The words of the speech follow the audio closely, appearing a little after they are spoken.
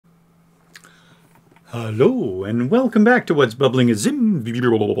Hello and welcome back to What's Bubbling is ZIM.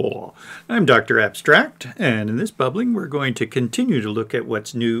 I'm Dr. Abstract, and in this bubbling we're going to continue to look at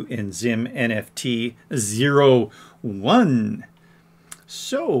what's new in ZIM NFT 01.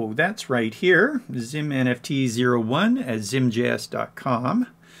 So that's right here, ZIM NFT 01 at zimjs.com.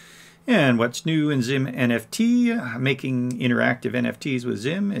 And what's new in ZIM NFT, making interactive NFTs with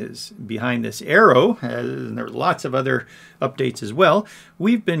ZIM, is behind this arrow, and there are lots of other updates as well.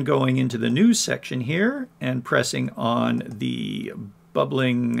 We've been going into the news section here and pressing on the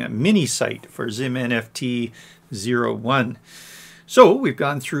bubbling mini site for ZIM NFT 01. So we've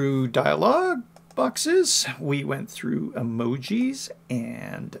gone through dialog boxes, we went through emojis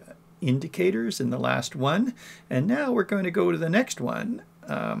and indicators in the last one, and now we're going to go to the next one.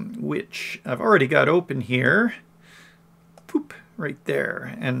 Which I've already got open here, poop, right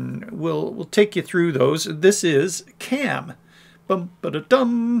there, and we'll take you through those. This is Cam,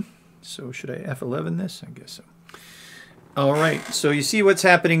 bum-ba-da-dum. So should I F11 this? I guess so. All right, so you see what's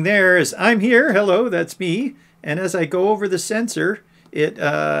happening there is I'm here, hello, that's me, and as I go over the sensor,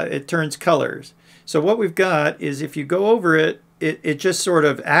 it turns colors. So what we've got is if you go over it, it just sort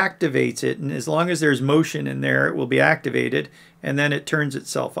of activates it, and as long as there's motion in there, it will be activated, and then it turns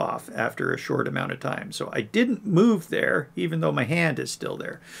itself off after a short amount of time. So I didn't move there, even though my hand is still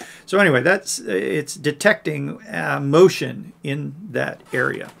there. So anyway, it's detecting motion in that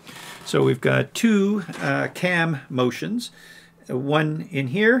area. So we've got two cam motions, one in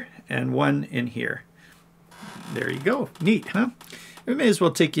here and one in here. There you go. Neat, huh? We may as well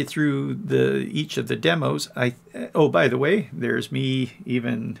take you through each of the demos. Oh, by the way, there's me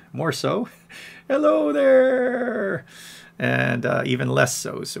even more so. Hello there! And even less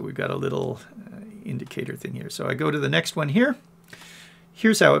so. So we've got a little indicator thing here. So I go to the next one here.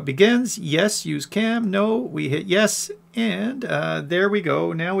 Here's how it begins. Yes, use cam. No, we hit yes. And there we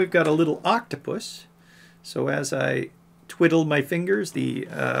go. Now we've got a little octopus. So as I twiddle my fingers, the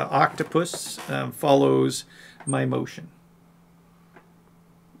octopus follows my motion.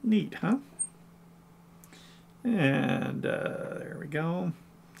 Neat, huh? And there we go.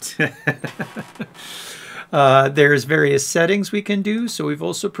 There's various settings we can do. So we've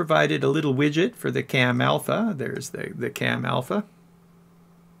also provided a little widget for the Cam Alpha. There's the Cam Alpha.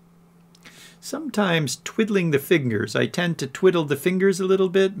 Sometimes twiddling the fingers. I tend to twiddle the fingers a little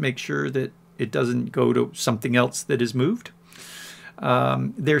bit, make sure that it doesn't go to something else that is moved.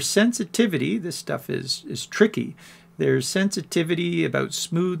 There's sensitivity. This stuff is tricky. There's sensitivity about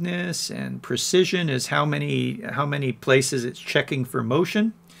smoothness, and precision is how many places it's checking for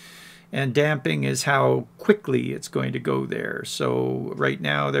motion. And damping is how quickly it's going to go there. So right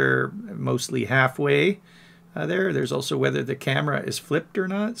now they're mostly halfway there. There's also whether the camera is flipped or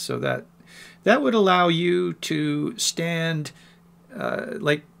not. So that would allow you to stand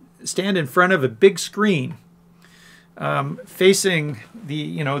in front of a big screen, facing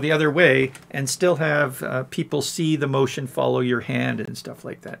the other way, and still have people see the motion, follow your hand and stuff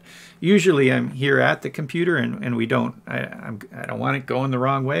like that. Usually I'm here at the computer and I don't want it going the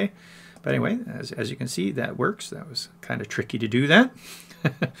wrong way. But anyway, as you can see, that works. That was kind of tricky to do that.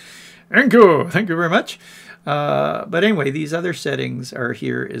 Thank you very much. But anyway, these other settings are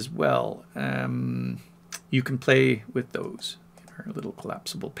here as well. You can play with those in our little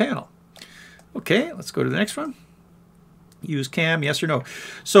collapsible panel. Okay, let's go to the next one. Use cam, yes or no.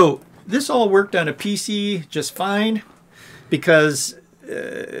 So this all worked on a PC just fine, because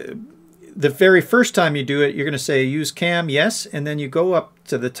the very first time you do it, you're going to say use cam, yes, and then you go up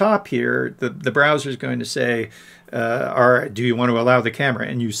to the top here, the browser is going to say, do you want to allow the camera?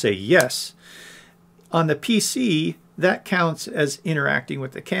 And you say yes. On the PC, that counts as interacting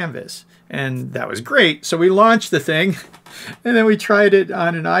with the canvas. And that was great. So we launched the thing, and then we tried it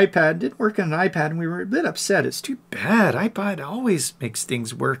on an iPad. It didn't work on an iPad, and we were a bit upset. It's too bad. iPad always makes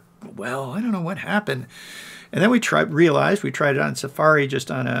things work well. I don't know what happened. And then we realized we tried it on Safari,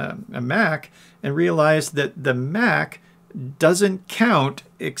 just on a Mac, and realized that the Mac doesn't count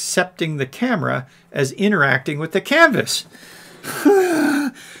accepting the camera as interacting with the canvas.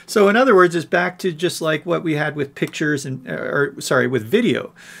 So in other words, it's back to just like what we had with pictures with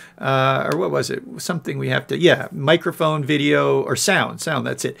video. Or what was it? Something we have to, yeah, microphone, video, or sound. Sound,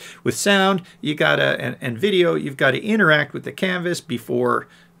 that's it. With sound, you gotta, and video, you've got to interact with the canvas before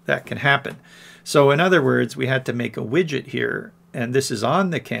that can happen. So in other words, we had to make a widget here, and this is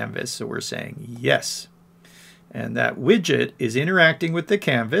on the canvas, so we're saying yes. And that widget is interacting with the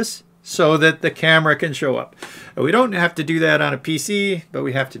canvas so that the camera can show up. We don't have to do that on a PC, but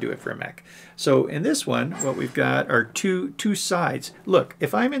we have to do it for a Mac. So in this one, what we've got are two sides. Look,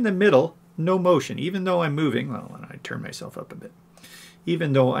 if I'm in the middle, no motion, even though I'm moving. Well, I turn myself up a bit.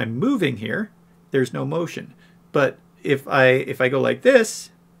 Even though I'm moving here, there's no motion. But if I go like this,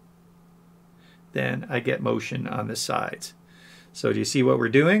 then I get motion on the sides. So do you see what we're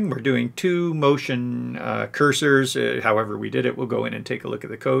doing? We're doing two motion cursors. However we did it, we'll go in and take a look at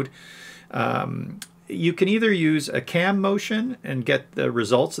the code. You can either use a CamMotion and get the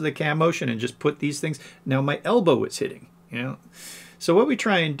results of the CamMotion and just put these things. Now my elbow is hitting, you know. So what we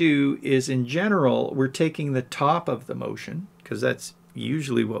try and do is, in general, we're taking the top of the motion, because that's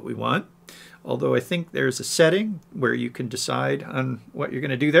usually what we want. Although I think there's a setting where you can decide on what you're going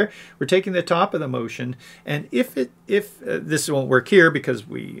to do there. We're taking the top of the motion, and if this won't work here because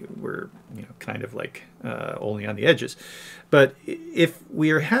we're kind of like only on the edges, but if we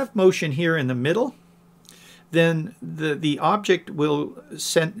have motion here in the middle, then the object will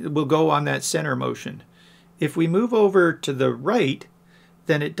go on that center motion. If we move over to the right,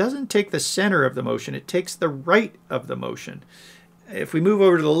 then it doesn't take the center of the motion, it takes the right of the motion. If we move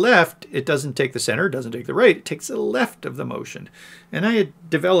over to the left, it doesn't take the center, it doesn't take the right, it takes the left of the motion. And I had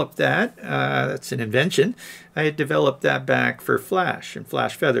developed that, that's an invention, I had developed that back for Flash and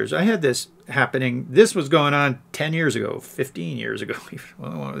Flash Feathers. I had this happening, this was going on 10 years ago, 15 years ago,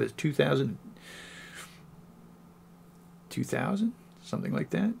 well, it was 2000, something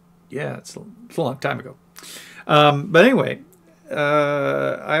like that. Yeah, it's a long time ago. But anyway,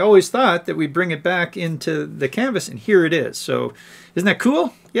 I always thought that we bring it back into the canvas, and here it is. So isn't that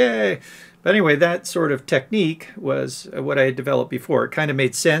cool? Yay! But anyway, that sort of technique was what I had developed before. It kind of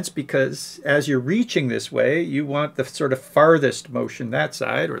made sense because as you're reaching this way, you want the sort of farthest motion that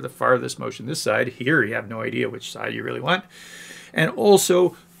side or the farthest motion this side. Here you have no idea which side you really want. And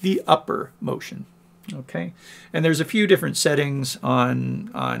also the upper motion. Okay, and there's a few different settings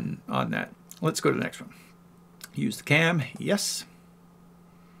on that. Let's go to the next one. Use the cam, yes.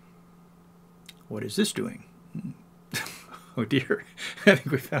 What is this doing? Oh dear, I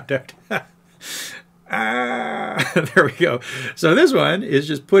think we found out. There we go. So this one is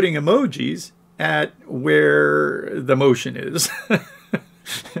just putting emojis at where the motion is.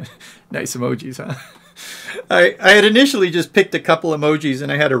 Nice emojis, huh? I had initially just picked a couple emojis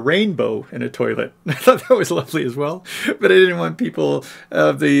and I had a rainbow in a toilet. I thought that was lovely as well, but I didn't want people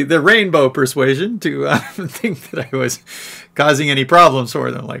of the rainbow persuasion to think that I was causing any problems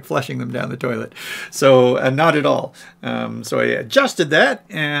for them, like flushing them down the toilet. So not at all. So I adjusted that,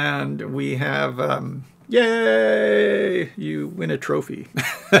 and we have, yay, you win a trophy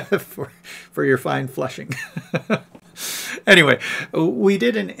for your fine flushing. Anyway, we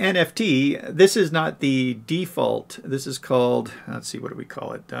did an NFT. This is not the default. This is called, let's see, what do we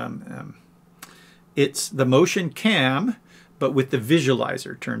call it? It's the motion cam, but with the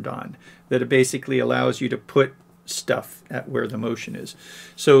visualizer turned on. That it basically allows you to put stuff at where the motion is.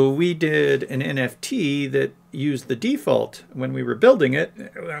 So we did an NFT that used the default when we were building it.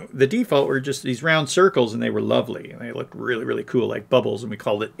 The default were just these round circles, and they were lovely. And they looked really, really cool, like bubbles, and we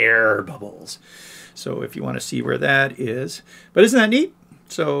called it air bubbles. So if you want to see where that is. But isn't that neat?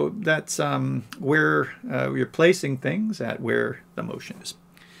 So that's where you're placing things at where the motion is.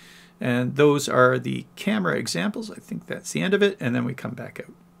 And those are the camera examples. I think that's the end of it. And then we come back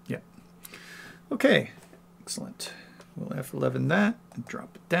out. Yeah. Okay. Excellent. We'll F11 that and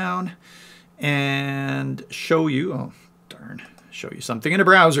drop it down and show you, oh darn, show you something in a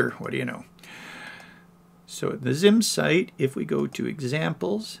browser. What do you know? So at the ZIM site, if we go to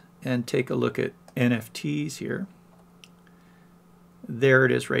examples and take a look at NFTs here, there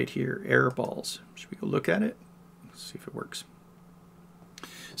it is right here, air balls. Should we go look at it? Let's see if it works.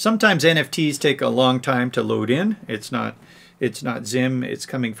 Sometimes NFTs take a long time to load in. It's not ZIM, it's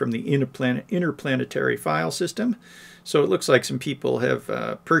coming from the interplanetary file system. So it looks like some people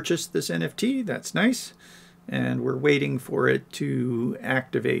have purchased this NFT. That's nice. And we're waiting for it to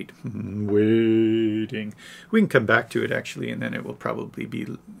activate. Waiting. We can come back to it actually, and then it will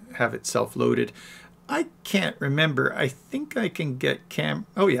probably have it self-loaded. I can't remember. I think I can get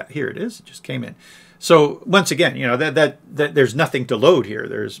oh yeah, here it is. It just came in. So once again, you know, that there's nothing to load here.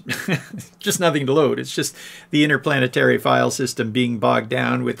 There's just nothing to load. It's just the interplanetary file system being bogged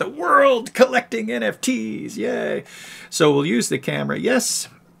down with the world collecting NFTs. Yay! So we'll use the camera. Yes.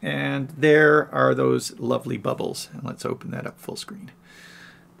 And there are those lovely bubbles. And let's open that up full screen.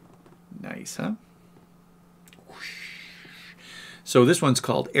 Nice, huh? So this one's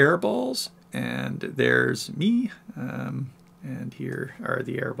called air balls. And there's me. And here are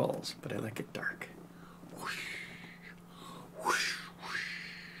the air balls. But I like it dark.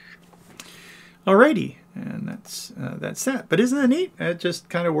 Alrighty. And that's that. But isn't that neat? It just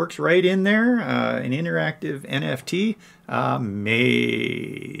kind of works right in there. An interactive NFT. Amazing.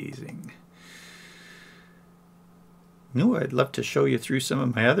 No, I'd love to show you through some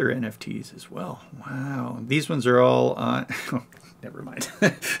of my other NFTs as well. Wow, these ones are all on. Never mind.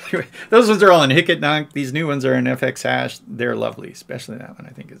 Anyway, those ones are all in Hicketnunk. These new ones are in FX Hash. They're lovely, especially that one. I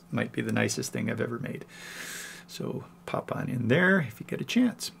think it might be the nicest thing I've ever made. So pop on in there if you get a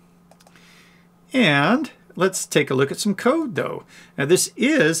chance. And let's take a look at some code, though. Now, this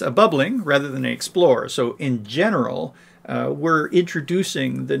is a bubbling rather than an explorer. So in general, we're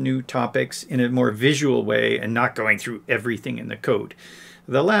introducing the new topics in a more visual way and not going through everything in the code.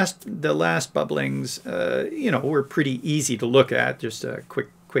 The last bubblings, you know, were pretty easy to look at, just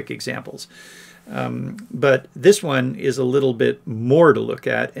quick examples. But this one is a little bit more to look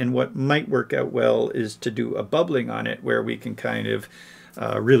at, and what might work out well is to do a bubbling on it where we can kind of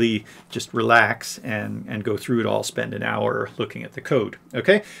really just relax and go through it all, spend an hour looking at the code.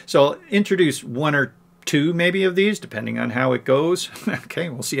 Okay, so I'll introduce one or two maybe of these, depending on how it goes. Okay,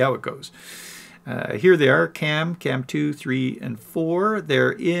 we'll see how it goes. Here they are, Cam 2, 3, and 4.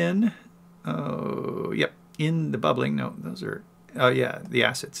 They're in, yep, in the bubbling. No, those are, oh yeah, the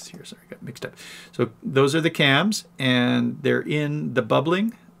assets here. Sorry, got mixed up. So those are the cams, and they're in the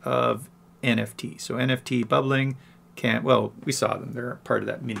bubbling of NFT. So NFT bubbling, Cam, well, we saw them. They're part of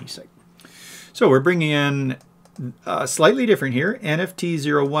that mini site. So we're bringing in slightly different here,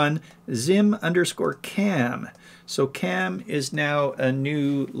 NFT 01 ZIM_Cam. So Cam is now a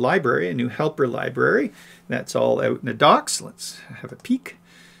new library, a new helper library. That's all out in the docs. Let's have a peek.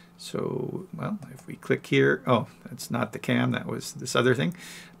 So, well, if we click here, oh, that's not the Cam, that was this other thing.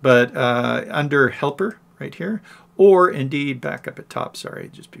 But under helper right here, or indeed back up at top, sorry,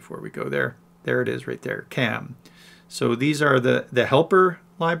 just before we go there. There it is right there, Cam. So these are the helper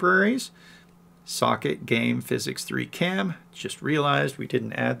libraries. Socket, Game, Physics 3, Cam. Just realized we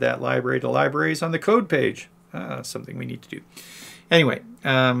didn't add that library to libraries on the code page. Something we need to do. Anyway,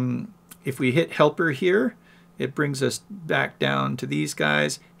 if we hit helper here, it brings us back down to these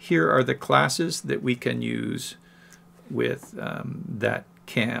guys. Here are the classes that we can use with that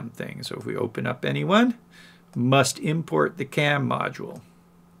Cam thing. So if we open up anyone, must import the Cam module.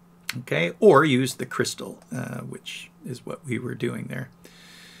 Okay, or use the crystal, which is what we were doing there.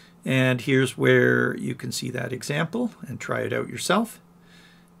 And here's where you can see that example and try it out yourself.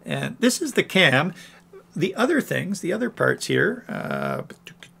 And this is the Cam. The other things, the other parts here, the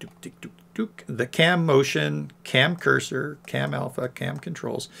CamMotion, Cam Cursor, Cam Alpha, Cam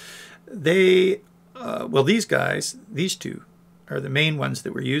Controls, they, well, these guys, these two are the main ones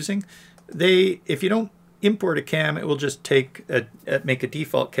that we're using. They, if you don't import a cam, it will just make a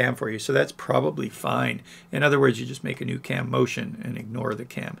default cam for you. So that's probably fine. In other words, you just make a new CamMotion and ignore the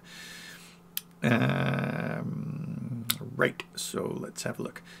cam. Right, so let's have a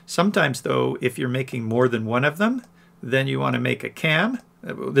look. Sometimes, though, if you're making more than one of them, then you want to make a cam.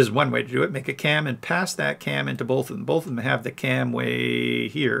 There's one way to do it. Make a cam and pass that cam into both of them. Both of them have the cam way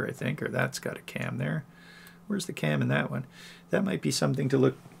here, I think, or that's got a cam there. Where's the cam in that one? That might be something to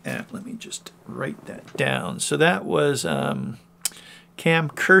look at. Let me just write that down. So that was Cam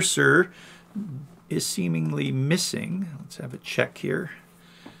Cursor is seemingly missing. Let's have a check here.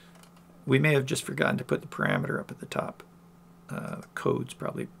 We may have just forgotten to put the parameter up at the top. The code's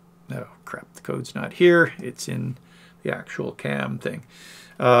probably, oh crap, the code's not here. It's in the actual cam thing.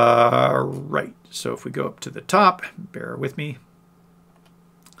 Right, so if we go up to the top, bear with me,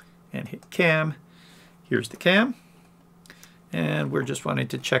 and hit cam, here's the cam. And we're just wanting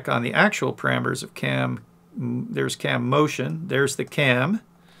to check on the actual parameters of cam. There's CamMotion, there's the cam.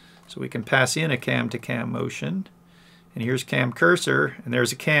 So we can pass in a cam to CamMotion. And here's Cam Cursor, and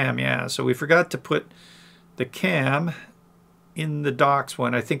there's a cam, yeah. So we forgot to put the cam in the docs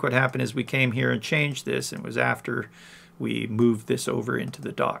one. I think what happened is we came here and changed this, and it was after we moved this over into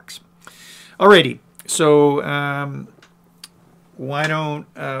the docs. Alrighty, so why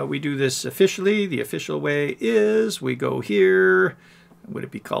don't we do this officially? The official way is we go here. Would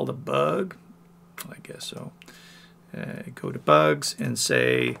it be called a bug? I guess so. Go to bugs and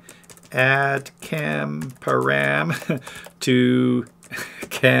say add cam param to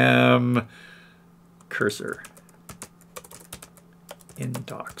cam cursor in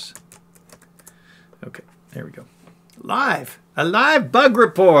docs. Okay, there we go. Live, a live bug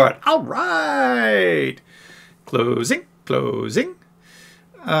report. All right. Closing, closing.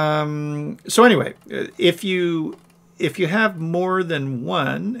 So anyway, if you have more than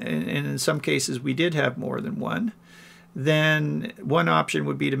one, and in some cases we did have more than one, then one option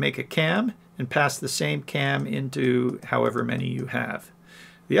would be to make a cam and pass the same cam into however many you have.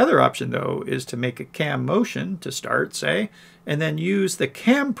 The other option, though, is to make a CamMotion to start, say, and then use the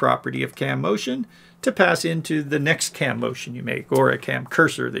cam property of CamMotion to pass into the next CamMotion you make, or a cam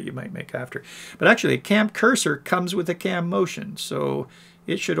cursor that you might make after. But actually, a cam cursor comes with a CamMotion, so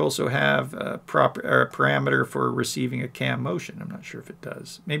it should also have a parameter for receiving a CamMotion. I'm not sure if it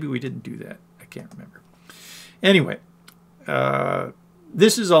does. Maybe we didn't do that. I can't remember. Anyway,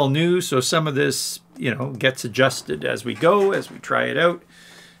 this is all new, so some of this, gets adjusted as we go, as we try it out.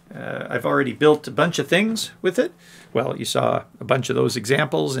 I've already built a bunch of things with it. Well, you saw a bunch of those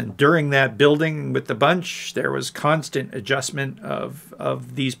examples, and during that building with the bunch, there was constant adjustment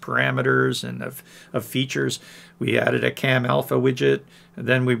of these parameters and of features. We added a Cam Alpha widget, and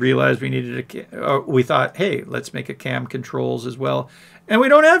then we realized we needed we thought, hey, let's make a Cam Controls as well. And we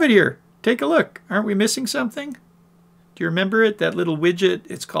don't have it here. Take a look. Aren't we missing something? Do you remember it? That little widget,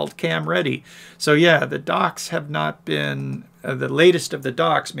 it's called Cam Ready. So yeah, the docs have not been, the latest of the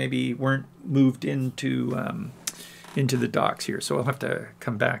docs maybe weren't moved into the docs here. So I'll have to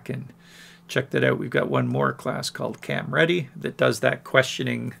come back and check that out. We've got one more class called Cam Ready that does that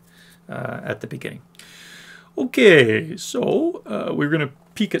questioning at the beginning. Okay, so we're going to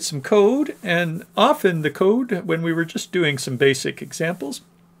peek at some code, and often the code, when we were just doing some basic examples,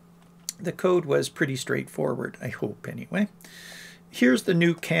 the code was pretty straightforward, I hope anyway. Here's the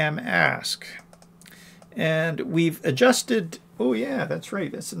new CamAsk. And we've adjusted, oh yeah, that's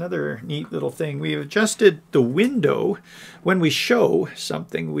right, that's another neat little thing. We've adjusted the window. When we show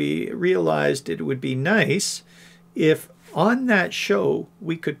something, we realized it would be nice if on that show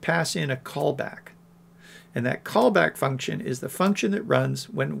we could pass in a callback. And that callback function is the function that runs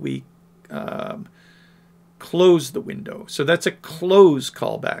when we close the window. So that's a close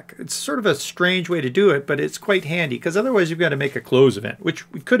callback. It's sort of a strange way to do it, but it's quite handy, because otherwise you've got to make a close event, which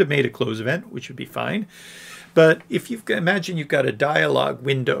we could have made a close event, which would be fine. But if imagine you've got a dialog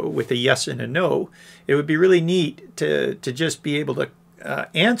window with a yes and a no, it would be really neat to just be able to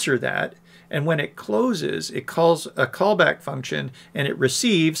answer that. And when it closes, it calls a callback function and it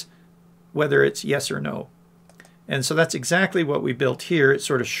receives whether it's yes or no. And so that's exactly what we built here. It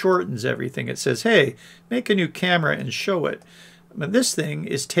sort of shortens everything. It says, hey, make a new camera and show it. But this thing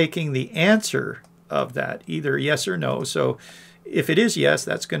is taking the answer of that, either yes or no. So if it is yes,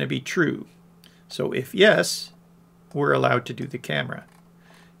 that's going to be true. So if yes, we're allowed to do the camera.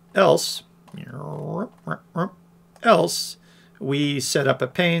 Else we set up a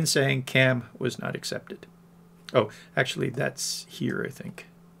pane saying cam was not accepted. Oh, actually, that's here, I think.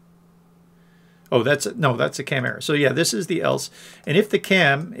 Oh, that's a cam error. So yeah, this is the else. And if the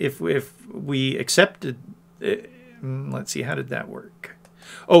cam, if we accepted, let's see, how did that work?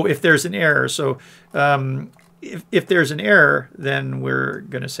 Oh, if there's an error. So if there's an error, then we're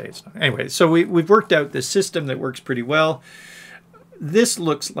going to say it's not. Anyway, so we've worked out this system that works pretty well. This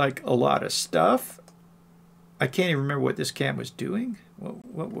looks like a lot of stuff. I can't even remember what this cam was doing.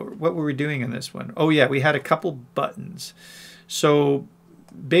 What were we doing in this one? Oh yeah, we had a couple buttons. So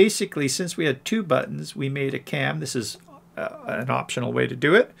basically, since we had two buttons, we made a cam. This is an optional way to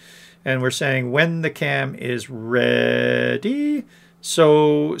do it. And we're saying when the cam is ready.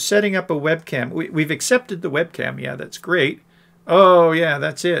 So setting up a webcam. We've accepted the webcam. Yeah, that's great. Oh, yeah,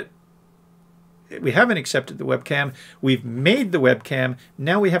 that's it. We haven't accepted the webcam. We've made the webcam.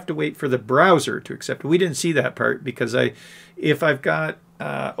 Now we have to wait for the browser to accept it. We didn't see that part because if I've got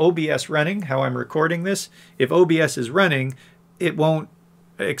OBS running, how I'm recording this, if OBS is running, it won't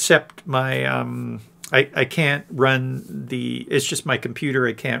accept my, I can't run it's just my computer.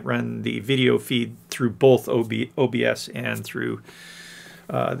 I can't run the video feed through both OBS and through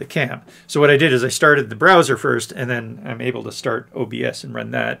the cam. So what I did is I started the browser first, and then I'm able to start OBS and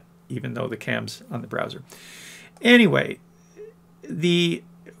run that, even though the cam's on the browser. Anyway,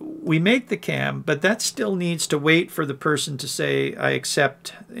 we make the cam, but that still needs to wait for the person to say, I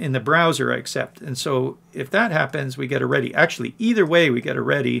accept. In the browser, I accept. And so if that happens, we get a ready. Actually, either way, we get a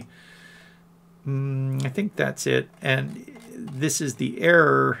ready. I think that's it. And this is the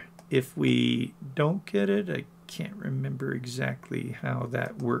error if we don't get it. I can't remember exactly how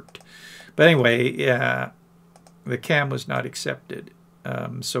that worked. But anyway, yeah, the cam was not accepted.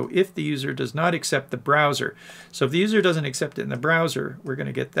 So if the user does not accept the browser, so if the user doesn't accept it in the browser, we're going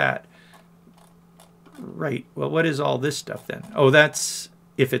to get that. Right. Well, what is all this stuff then? Oh, that's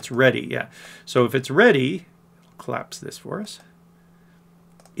if it's ready. Yeah. So if it's ready, I'll collapse this for us.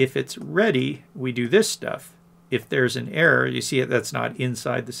 If it's ready, we do this stuff. If there's an error, you see it, that's not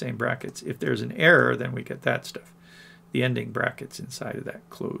inside the same brackets. If there's an error, then we get that stuff. The ending brackets inside of that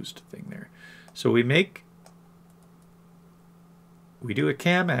closed thing there. So we do a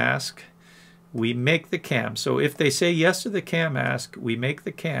CamAsk, we make the cam. So if they say yes to the CamAsk, we make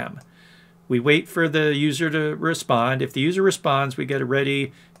the cam. We wait for the user to respond. If the user responds, we get it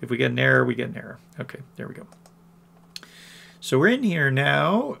ready. If we get an error, we get an error. Okay, there we go. So we're in here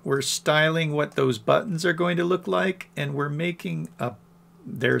now. We're styling what those buttons are going to look like, and we're making a,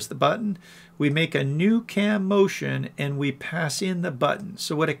 there's the button. We make a new CamMotion and we pass in the button.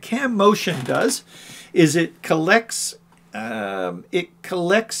 So what a CamMotion does is it collects the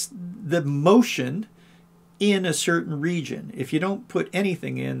motion in a certain region. If you don't put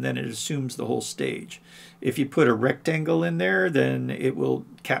anything in, then it assumes the whole stage. If you put a rectangle in there, then it will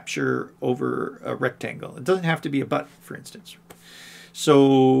capture over a rectangle. It doesn't have to be a button, for instance.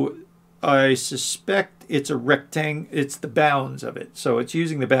 So I suspect it's a rectangle, it's the bounds of it. So it's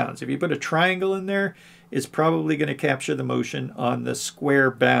using the bounds. If you put a triangle in there, it's probably going to capture the motion on the square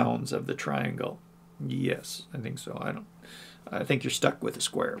bounds of the triangle. Yes, I think so. I think you're stuck with a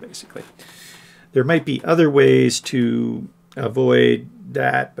square, basically. There might be other ways to avoid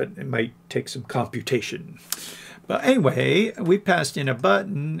that, but it might take some computation. But anyway, we passed in a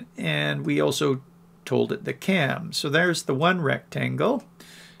button, and we also told it the cam. So there's the one rectangle.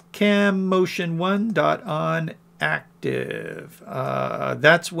 CamMotion 1.on active.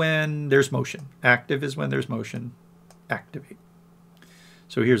 That's when there's motion. Active is when there's motion. Activate.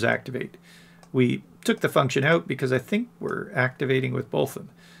 So here's activate. We took the function out because I think we're activating with both of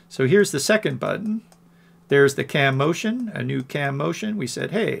them. So here's the second button. There's the CamMotion, a new CamMotion. We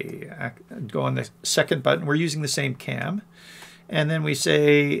said, hey, go on the second button. We're using the same cam. And then we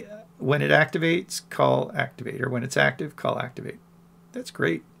say, when it activates, call activate. Or when it's active, call activate. That's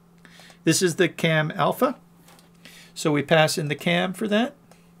great. This is the cam alpha. So we pass in the cam for that.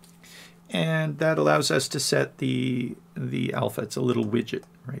 And that allows us to set the alpha. It's a little widget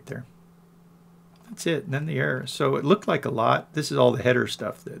right there. That's it, and then the error. So it looked like a lot. This is all the header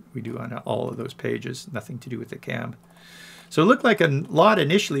stuff that we do on all of those pages, nothing to do with the cam. So it looked like a lot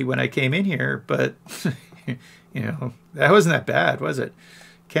initially when I came in here, but you know, that wasn't that bad, was it?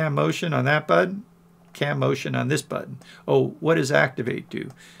 CamMotion on that button, CamMotion on this button. Oh, what does activate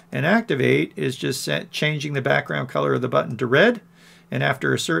do? And activate is just changing the background color of the button to red, and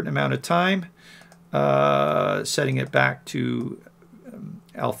after a certain amount of time, setting it back to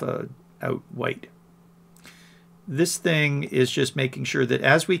alpha out white. This thing is just making sure that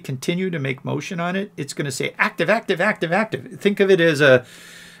as we continue to make motion on it, it's going to say active, active, active, active. Think of it as a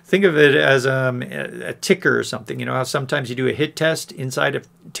ticker or something. You know how sometimes you do a hit test inside a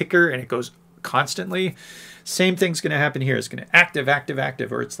ticker and it goes constantly? Same thing's going to happen here. It's going to active, active,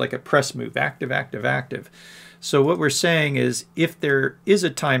 active, or it's like a press move, active, active, active. So what we're saying is if there is a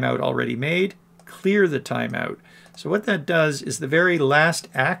timeout already made, clear the timeout. So what that does is the very last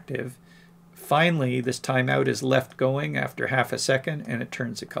active, finally, this timeout is left going after half a second, and it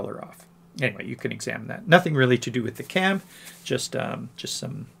turns the color off. Anyway, you can examine that. Nothing really to do with the cam, just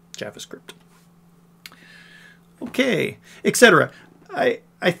some JavaScript. Okay, etc.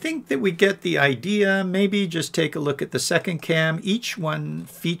 I think that we get the idea. Maybe just take a look at the second cam. Each one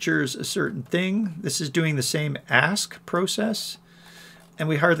features a certain thing. This is doing the same ask process, and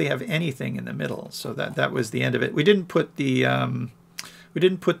we hardly have anything in the middle. So that was the end of it. We didn't put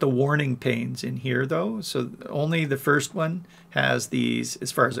the warning panes in here, though, so only the first one has these,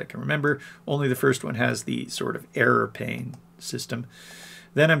 as far as I can remember, only the first one has the sort of error pane system.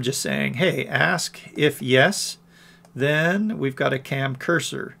 Then I'm just saying, hey, ask if yes, then we've got a cam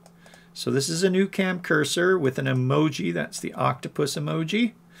cursor. So this is a new cam cursor with an emoji, that's the octopus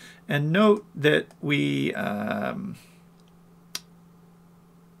emoji. And note that we...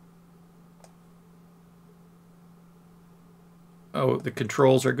 oh, the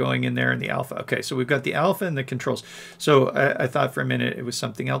controls are going in there in the alpha. Okay, so we've got the alpha and the controls. So I thought for a minute it was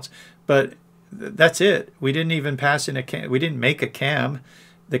something else, but that's it. We didn't even pass in a cam. We didn't make a cam.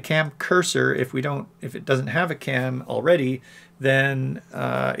 The cam cursor, if it doesn't have a cam already, then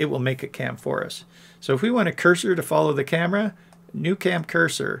it will make a cam for us. So if we want a cursor to follow the camera, new cam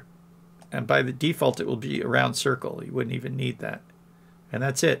cursor, and by the default it will be a round circle. You wouldn't even need that. And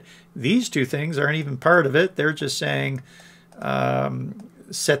that's it. These two things aren't even part of it. They're just saying,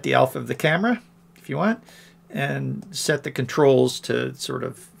 set the alpha of the camera if you want, and set the controls to sort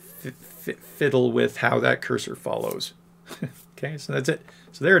of fiddle with how that cursor follows. Okay, so that's it.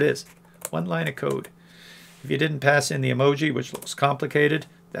 So there it is, one line of code. If you didn't pass in the emoji, which looks complicated,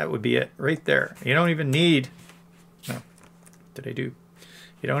 that would be it right there. You don't even need, no, what did I do?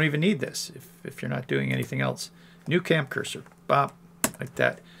 You don't even need this if you're not doing anything else. New cam cursor, bop, like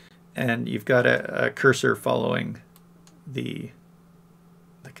that. And you've got a cursor following the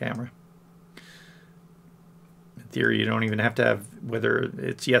camera. theory, you don't even have to have whether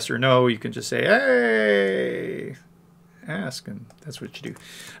it's yes or no. You can just say, hey, ask, and that's what you do.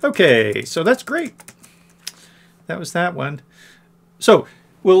 Okay, so that's great. That was that one. So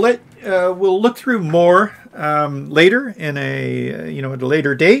we'll look through more later in a at a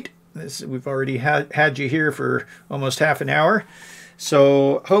later date. We've already had you here for almost half an hour,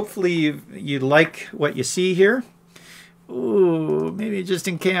 so hopefully you like what you see here. Ooh, maybe just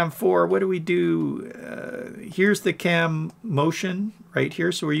in Cam 4. What do we do? Here's the CamMotion right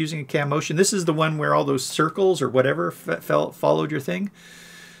here. So we're using a CamMotion. This is the one where all those circles or whatever followed your thing.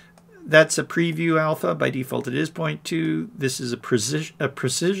 That's a preview alpha. By default, it is 0.2. This is a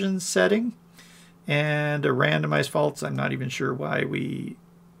precision setting. And a randomized faults. I'm not even sure why we...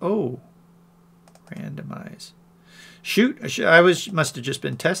 Oh, randomize. Shoot, I must have just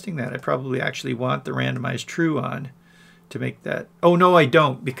been testing that. I probably actually want the randomized true on to make that. Oh, no, I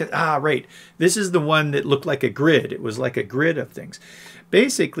don't. Because, right. This is the one that looked like a grid. It was like a grid of things.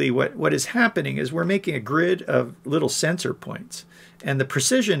 Basically, what is happening is we're making a grid of little sensor points. And the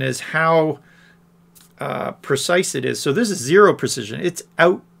precision is how precise it is. So this is 0 precision. It's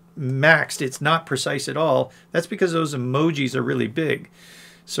out maxed. It's not precise at all. That's because those emojis are really big.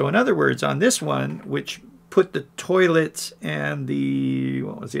 So in other words, on this one, which put the toilets and the,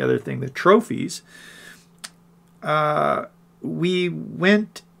 what was the other thing, the trophies, we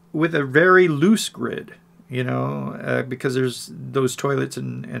went with a very loose grid, because those toilets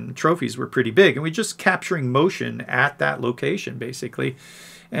and trophies were pretty big, and we're just capturing motion at that location basically.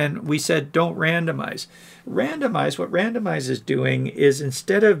 And we said don't randomize. What randomize is doing is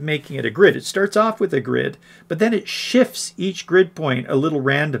instead of making it a grid, it starts off with a grid, but then it shifts each grid point a little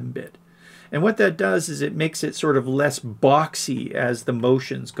random bit. And what that does is it makes it sort of less boxy as the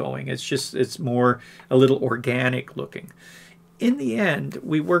motion's going. It's more a little organic looking. In the end,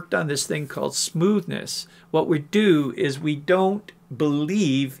 we worked on this thing called smoothness. What we do is we don't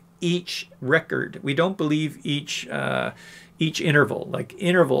believe each record. We don't believe each interval.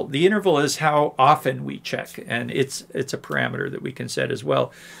 The interval is how often we check, and it's a parameter that we can set as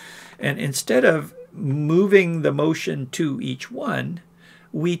well. And instead of moving the motion to each one,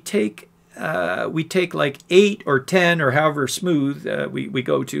 we take like 8 or 10 or however smooth we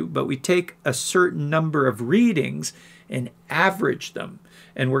go to, but we take a certain number of readings and average them.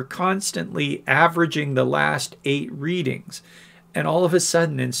 And we're constantly averaging the last 8 readings. And all of a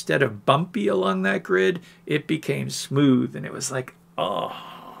sudden, instead of bumpy along that grid, it became smooth. And it was like, oh,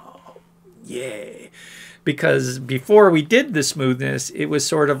 yay. Because before we did the smoothness, it was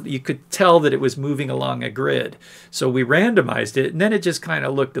sort of, you could tell that it was moving along a grid. So we randomized it, and then it just kind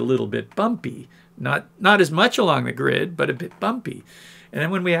of looked a little bit bumpy. Not as much along the grid, but a bit bumpy. And then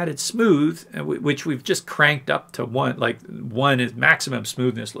when we added smooth, which we've just cranked up to 1, like 1 is maximum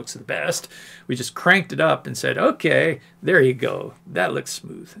smoothness, looks the best. We just cranked it up and said, okay, there you go. That looks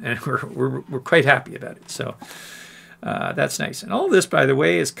smooth. And we're quite happy about it. So that's nice. And all this, by the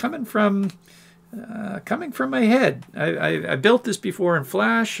way, is coming from my head. I built this before in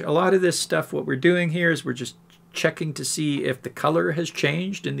Flash. A lot of this stuff, what we're doing here is we're just checking to see if the color has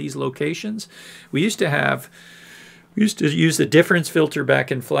changed in these locations. We used to use the difference filter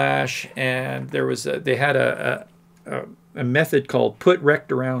back in Flash, and they had a method called put rect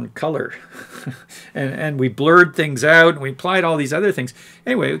around color. and we blurred things out, and we applied all these other things.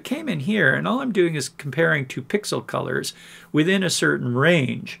 Anyway, we came in here, and all I'm doing is comparing 2 pixel colors within a certain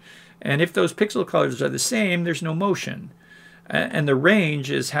range. And if those pixel colors are the same, there's no motion. And the range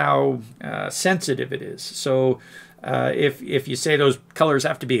is how sensitive it is. So if you say those colors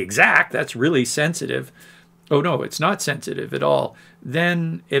have to be exact, that's really sensitive. Oh no, it's not sensitive at all.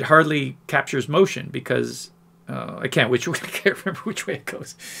 Then it hardly captures motion because I can't remember which way it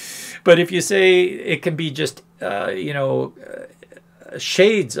goes. But if you say it can be just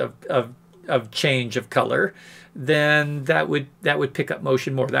shades of change of color, then that would pick up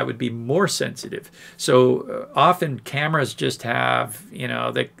motion more. That would be more sensitive. So often cameras just have,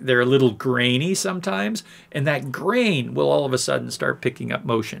 they're a little grainy sometimes, and that grain will all of a sudden start picking up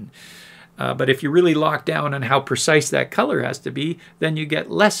motion. But if you really lock down on how precise that color has to be, then you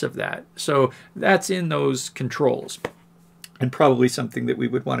get less of that. So that's in those controls. And probably something that we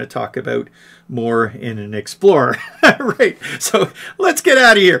would want to talk about more in an Explorer. Right, so let's get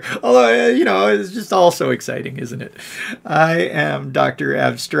out of here. Although, it's just all so exciting, isn't it? I am Dr.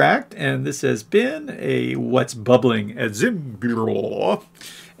 Abstract, and this has been a What's Bubbling at ZIM Bureau.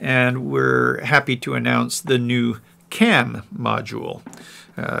 And we're happy to announce the new Cam module.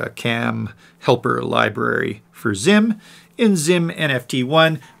 Cam helper library for ZIM in ZIM NFT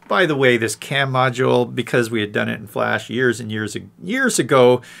 1. By the way, this Cam module, because we had done it in Flash years and years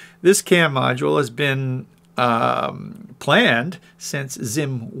ago, this Cam module has been planned since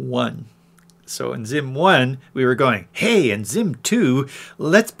ZIM 1. So in ZIM 1, we were going, hey, in ZIM 2,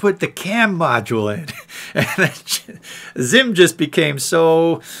 let's put the cam module in. And then ZIM just became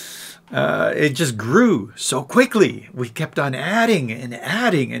so, it just grew so quickly. We kept on adding and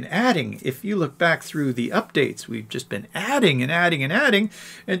adding and adding. If you look back through the updates, we've just been adding and adding and adding,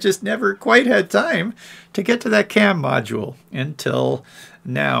 and just never quite had time to get to that cam module until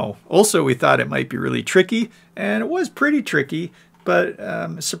now. Also, we thought it might be really tricky, and it was pretty tricky, but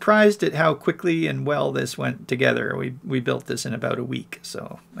surprised at how quickly and well this went together. We built this in about a week,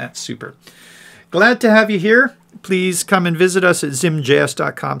 so that's super. Glad to have you here. Please come and visit us at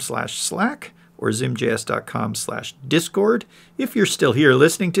zimjs.com/Slack or zimjs.com/Discord. If you're still here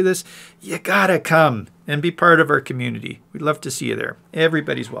listening to this, you gotta come and be part of our community. We'd love to see you there.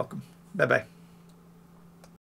 Everybody's welcome. Bye-bye.